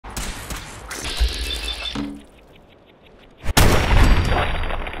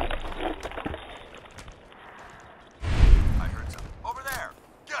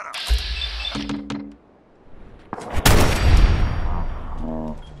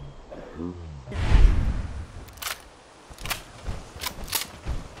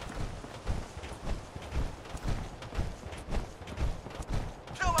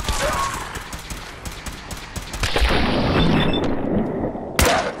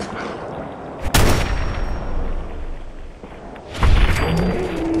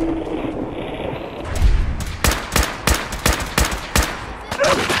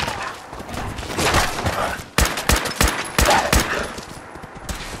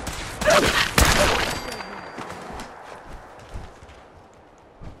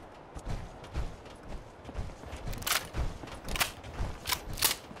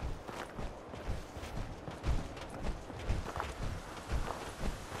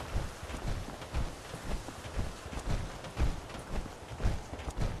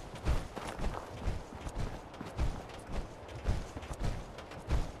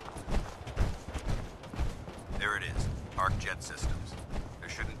There it is. Arc jet systems. There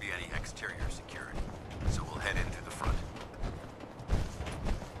shouldn't be any exterior security, so we'll head in through the front.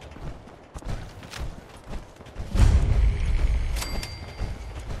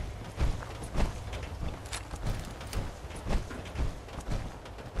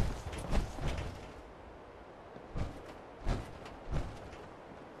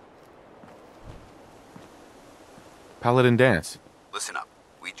 Paladin Danse. Listen up.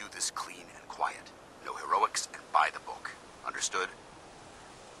 We do this clean and quiet. No heroics and by the book. Understood?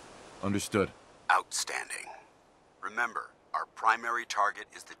 Understood. Outstanding. Remember, our primary target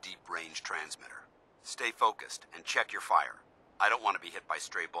is the deep-range transmitter. Stay focused and check your fire. I don't want to be hit by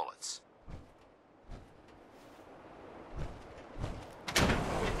stray bullets.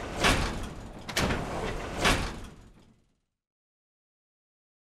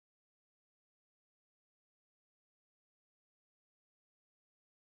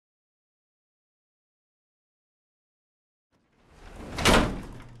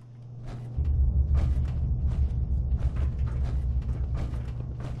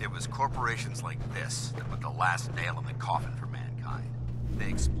 It was corporations like this that put the last nail in the coffin for mankind. They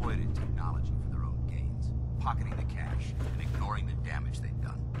exploited technology for their own gains, pocketing the cash and ignoring the damage they'd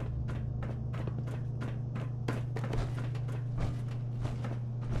done.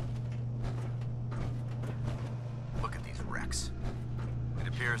 Look at these wrecks. It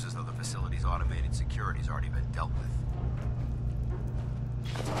appears as though the facility's automated security's already been dealt with.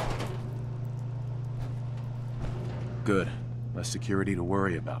 Good. Less security to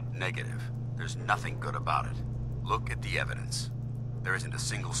worry about. Negative. There's nothing good about it. Look at the evidence. There isn't a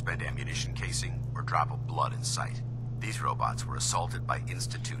single spent ammunition casing or drop of blood in sight. These robots were assaulted by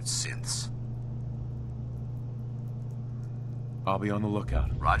Institute synths. I'll be on the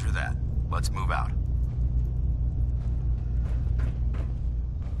lookout. Roger that. Let's move out.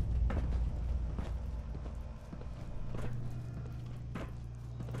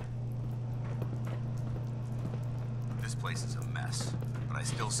 This place is a mess, but I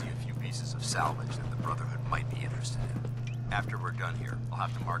still see a few pieces of salvage that the Brotherhood might be interested in. After we're done here, I'll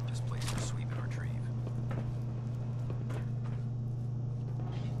have to mark this place for sweep and retrieve.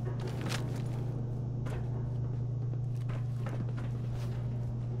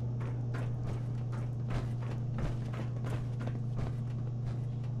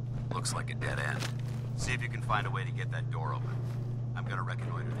 Looks like a dead end. See if you can find a way to get that door open. I'm gonna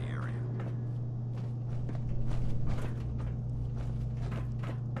reconnoiter the area.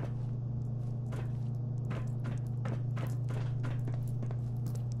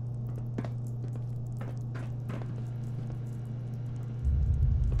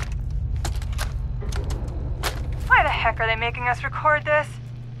 Why the heck are they making us record this?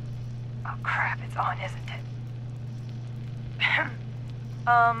 Oh crap, it's on, isn't it?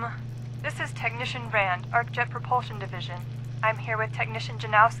 This is Technician Rand, ArcJet Propulsion Division. I'm here with Technician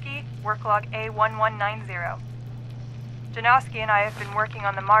Janowski, work log A1190. Janowski and I have been working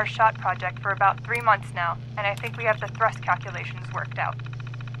on the Mars Shot project for about 3 months now, and I think we have the thrust calculations worked out.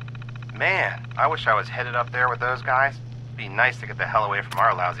 Man, I wish I was headed up there with those guys. Be nice to get the hell away from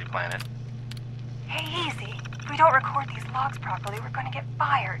our lousy planet. Hey, easy. If we don't record these logs properly, we're gonna get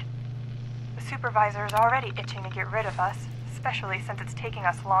fired. The supervisor is already itching to get rid of us, especially since it's taking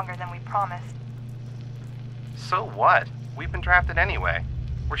us longer than we promised. So what? We've been drafted anyway.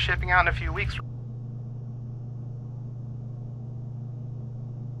 We're shipping out in a few weeks.